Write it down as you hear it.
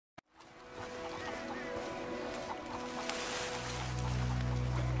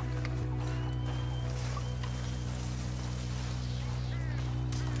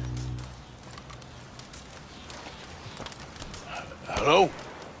Hello?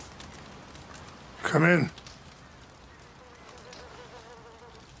 Come in.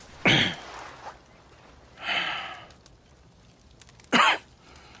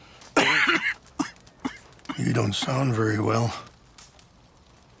 You don't sound very well.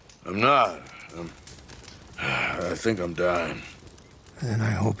 I'm not. I think I'm dying. Then I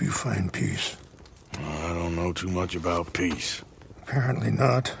hope you find peace. I don't know too much about peace. Apparently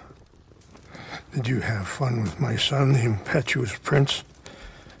not. Did you have fun with my son, the impetuous prince?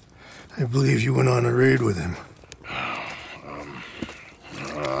 I believe you went on a raid with him.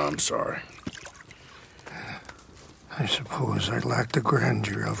 I'm sorry. I suppose I lack the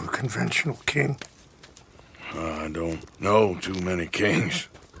grandeur of a conventional king. I don't know too many kings.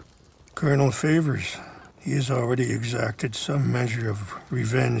 Colonel Favors, he has already exacted some measure of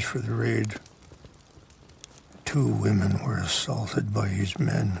revenge for the raid. 2 women were assaulted by his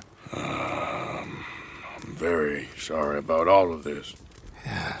men. I'm very sorry about all of this.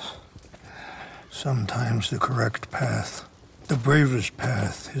 Yes. Sometimes the correct path, the bravest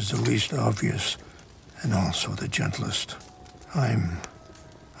path, is the least obvious, and also the gentlest. I'm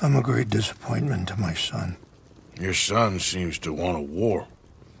a great disappointment to my son. Your son seems to want a war.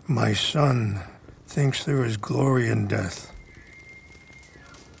 My son thinks there is glory in death.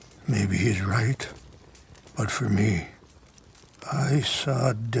 Maybe he's right, but for me, I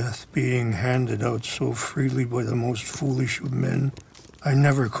saw death being handed out so freely by the most foolish of men, I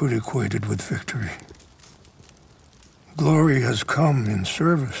never could equate it with victory. Glory has come in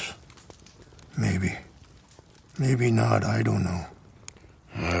service. Maybe. Maybe not, I don't know.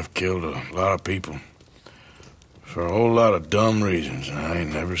 I've killed a lot of people. For a whole lot of dumb reasons, and I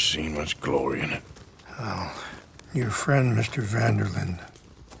ain't never seen much glory in it. Well, your friend, Mr. Vanderlyn,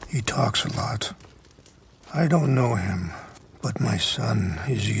 he talks a lot. I don't know him, but my son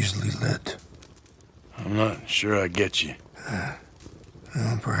is easily led. I'm not sure I get you.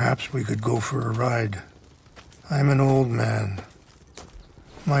 Well, perhaps we could go for a ride. I'm an old man.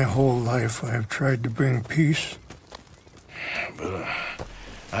 My whole life I have tried to bring peace. But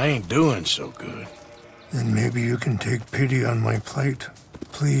I ain't doing so good. Then maybe you can take pity on my plight.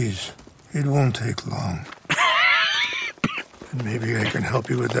 Please, it won't take long. And maybe I can help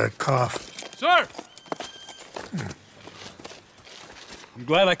you with that cough. Sir! I'm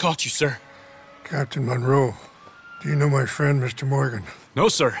glad I caught you, sir. Captain Monroe, do you know my friend, Mr. Morgan? No,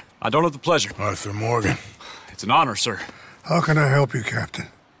 sir. I don't have the pleasure. Arthur Morgan. It's an honor, sir. How can I help you, Captain?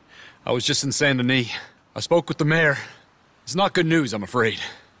 I was just in Saint Denis. I spoke with the mayor. It's not good news, I'm afraid.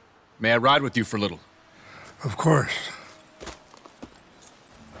 May I ride with you for a little? Of course.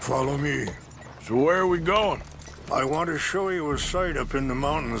 Follow me. So where are we going? I want to show you a site up in the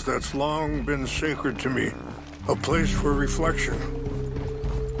mountains that's long been sacred to me. A place for reflection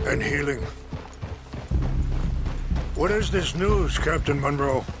and healing. What is this news, Captain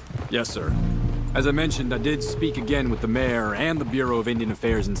Monroe? Yes, sir. As I mentioned, I did speak again with the mayor and the Bureau of Indian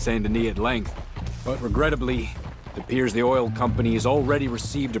Affairs in Saint Denis at length, but regrettably, it appears the oil company has already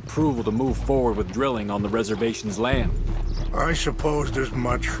received approval to move forward with drilling on the reservation's land. I supposed as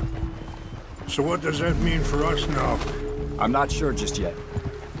much. So what does that mean for us now? I'm not sure just yet.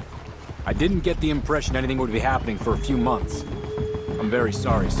 I didn't get the impression anything would be happening for a few months. I'm very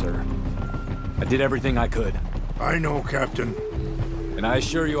sorry, sir. I did everything I could. I know, Captain. And I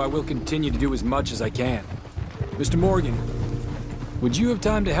assure you I will continue to do as much as I can. Mr. Morgan, would you have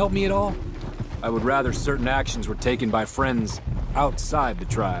time to help me at all? I would rather certain actions were taken by friends outside the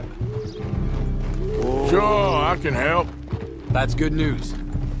tribe. Sure, I can help. That's good news.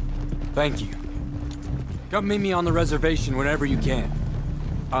 Thank you. Come meet me on the reservation whenever you can.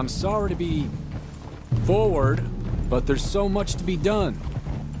 I'm sorry to be forward, but there's so much to be done.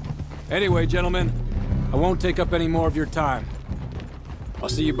 Anyway, gentlemen, I won't take up any more of your time. I'll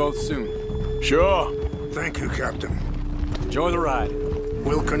see you both soon. Sure. Thank you, Captain. Enjoy the ride.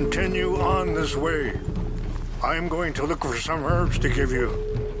 We'll continue on this way. I'm going to look for some herbs to give you.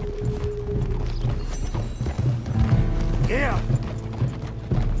 Yeah.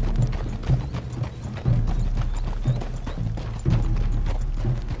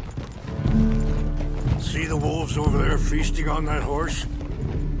 See the wolves over there feasting on that horse?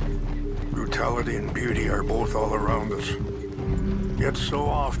 Brutality and beauty are both all around us. Yet so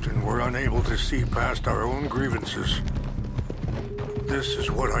often we're unable to see past our own grievances. This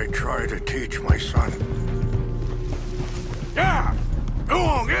is what I try to teach my son. Yeah! Go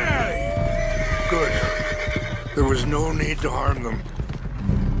on, get out of here! Good. There was no need to harm them.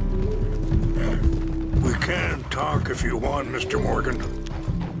 We can talk if you want, Mr. Morgan.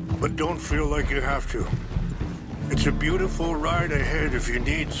 But don't feel like you have to. It's a beautiful ride ahead if you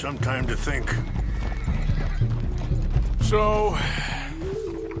need some time to think. So,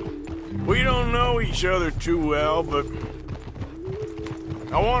 we don't know each other too well, but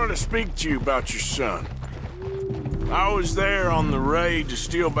I wanted to speak to you about your son. I was there on the raid to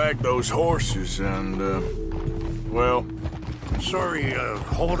steal back those horses, and, well... Sorry,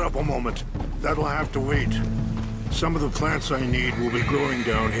 hold up a moment. That'll have to wait. Some of the plants I need will be growing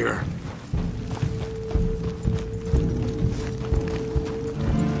down here.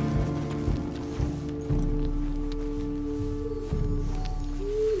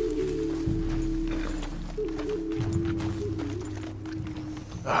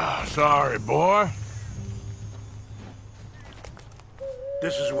 Sorry, boy.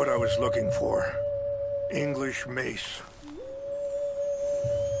 This is what I was looking for. English mace.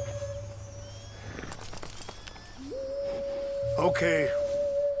 Okay,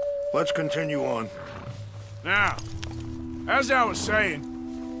 let's continue on. Now, as I was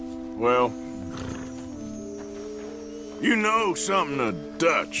saying, well, you know something of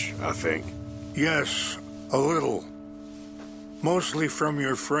Dutch, I think. Yes, a little. Mostly from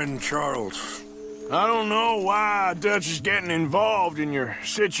your friend Charles. I don't know why Dutch is getting involved in your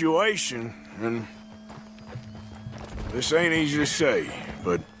situation, and this ain't easy to say,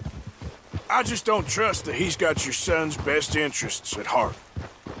 but I just don't trust that he's got your son's best interests at heart.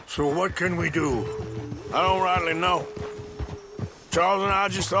 So what can we do? I don't rightly know. Charles and I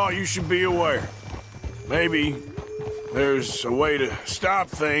just thought you should be aware. Maybe there's a way to stop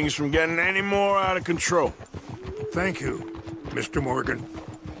things from getting any more out of control. Thank you, Mr. Morgan.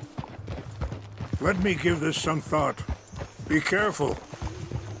 Let me give this some thought. Be careful.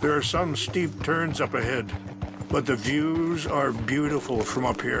 There are some steep turns up ahead, but the views are beautiful from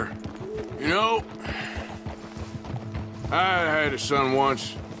up here. You know, I had a son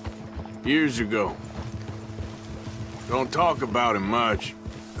once, years ago. Don't talk about him much.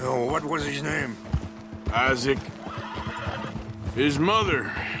 Oh, what was his name? Isaac. His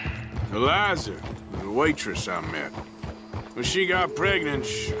mother, Eliza, the waitress I met. When she got pregnant,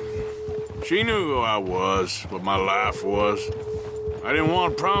 she knew who I was, what my life was. I didn't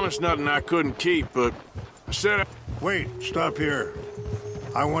want to promise nothing I couldn't keep, but I said... Wait, stop here.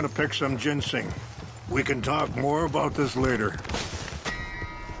 I want to pick some ginseng. We can talk more about this later.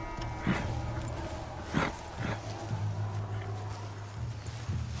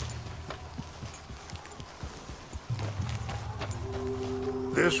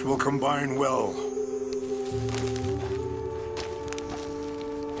 This will combine well.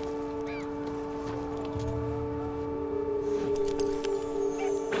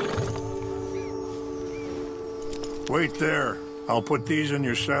 Wait there. I'll put these in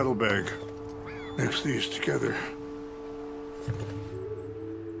your saddlebag. Mix these together.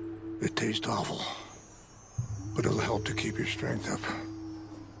 It tastes awful, but it'll help to keep your strength up.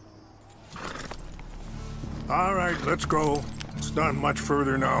 All right, let's go. It's not much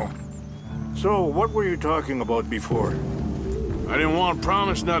further now. So, what were you talking about before? I didn't want to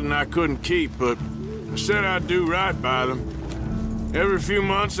promise nothing I couldn't keep, but I said I'd do right by them. Every few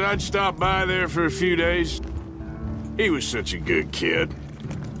months, I'd stop by there for a few days. He was such a good kid.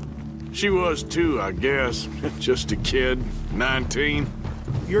 She was too, I guess. Just a kid, 19.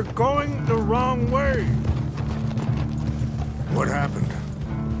 You're going the wrong way. What happened?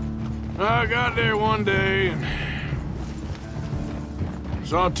 I got there one day and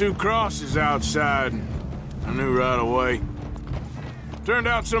saw two crosses outside. I knew right away. Turned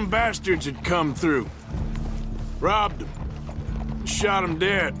out some bastards had come through. Robbed them. Shot them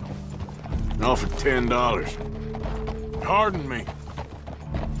dead. And offered $10. Hardened me.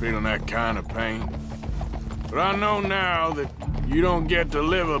 Feeling that kind of pain. But I know now that you don't get to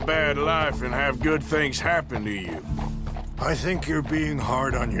live a bad life and have good things happen to you. I think you're being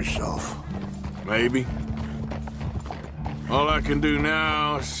hard on yourself. Maybe. All I can do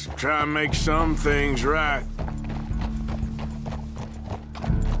now is try and make some things right.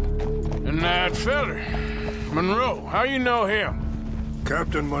 And that feller, Monroe, how you know him?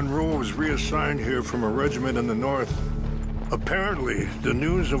 Captain Monroe was reassigned here from a regiment in the north. Apparently, the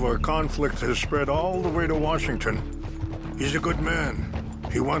news of our conflict has spread all the way to Washington. He's a good man.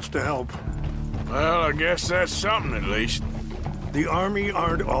 He wants to help. Well, I guess that's something at least. The Army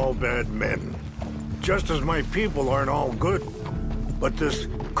aren't all bad men. Just as my people aren't all good. But this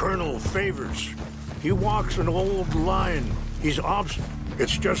Colonel Favors, he walks an old line. He's obstinate.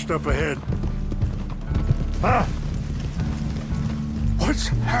 It's just up ahead. Ah! What's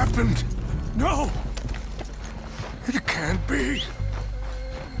happened? No! It can't be.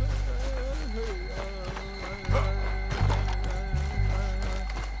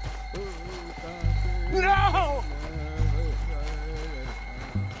 No!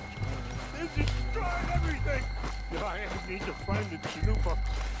 They destroyed everything! I am Nupa.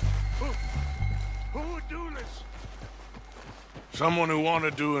 Who would do this? Someone who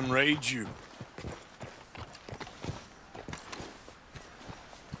wanted to enrage you.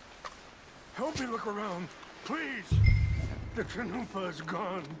 Help me look around, please. The Tanupa is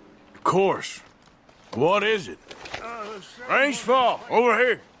gone. Of course. What is it? Range Fall. fall, over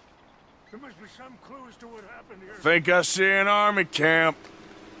here. There must be some clues to what happened here. Think I see an army camp.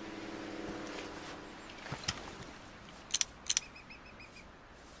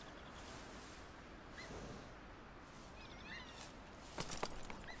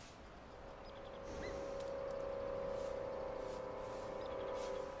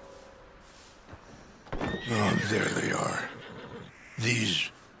 Oh, there they are. These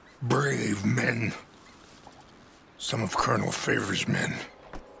brave men. Some of Colonel Favor's men.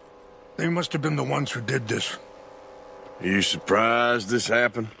 They must have been the ones who did this. Are you surprised this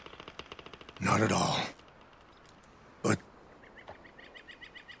happened? Not at all. But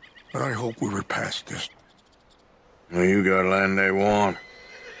I hope we were past this. Well, you got land they want.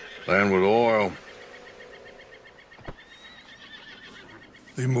 Land with oil.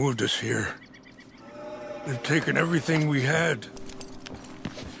 They moved us here. They've taken everything we had.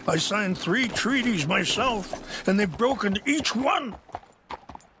 I signed 3 treaties myself, and they've broken each one.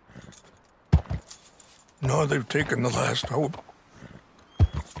 Now they've taken the last hope.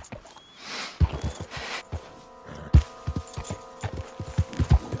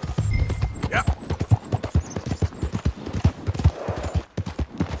 Yeah.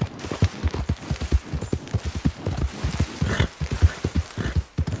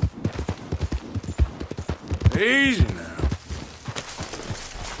 Easy now.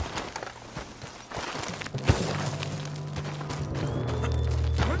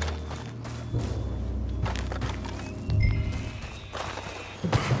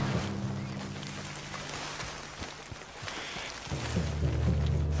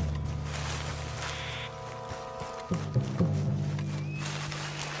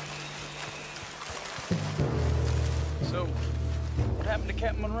 So, what happened to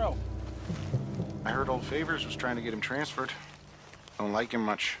Captain Monroe? I heard old Favors was trying to get him transferred. Don't like him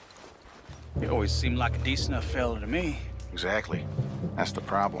much. He always seemed like a decent enough fella to me. Exactly. That's the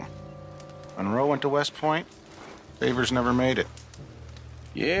problem. Monroe went to West Point. Favors never made it.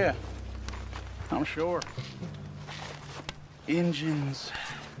 Yeah, I'm sure. Engines.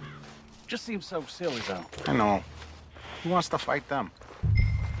 Just seems so silly, though. I know. Who wants to fight them?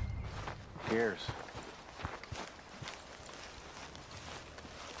 Who cares?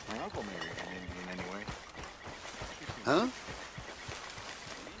 My uncle married an Indian anyway. Huh?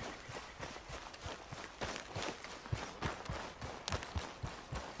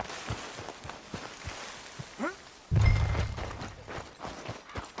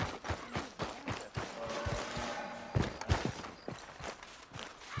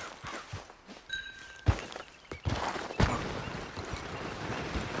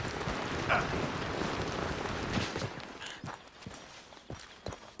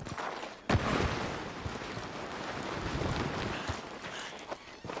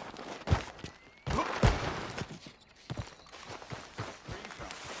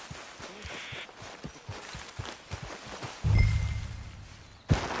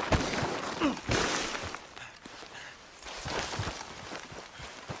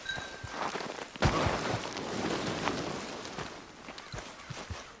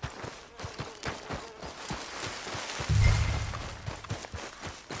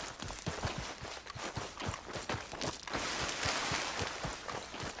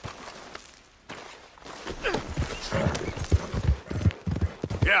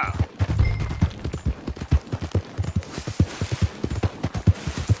 Yeah.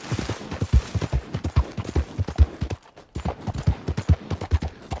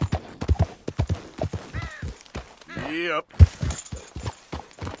 Yep.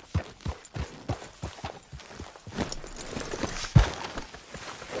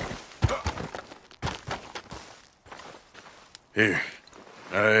 Here.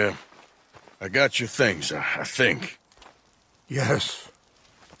 I got your things, I think. Yes.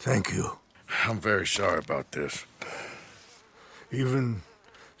 Thank you. I'm very sorry about this. Even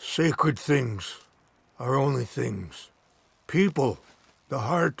sacred things are only things. People, the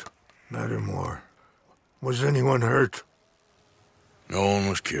heart, matter more. Was anyone hurt? No one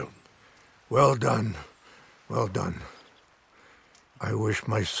was killed. Well done. Well done. I wish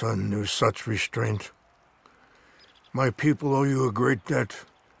my son knew such restraint. My people owe you a great debt,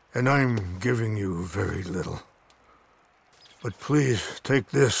 and I'm giving you very little. But please, take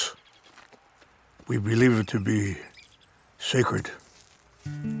this. We believe it to be sacred.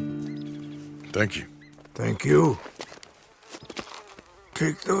 Thank you. Thank you.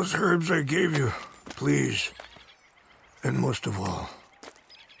 Take those herbs I gave you, please. And most of all,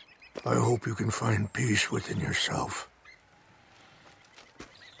 I hope you can find peace within yourself.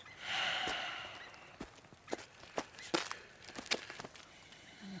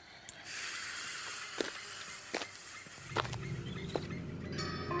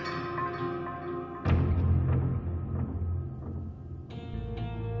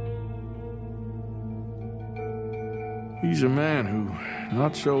 He's a man who,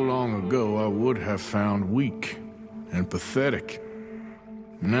 not so long ago, I would have found weak and pathetic.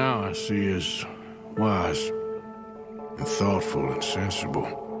 Now I see as wise and thoughtful and sensible.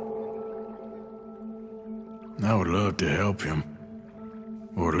 I would love to help him,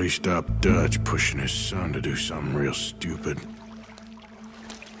 or at least stop Dutch pushing his son to do something real stupid.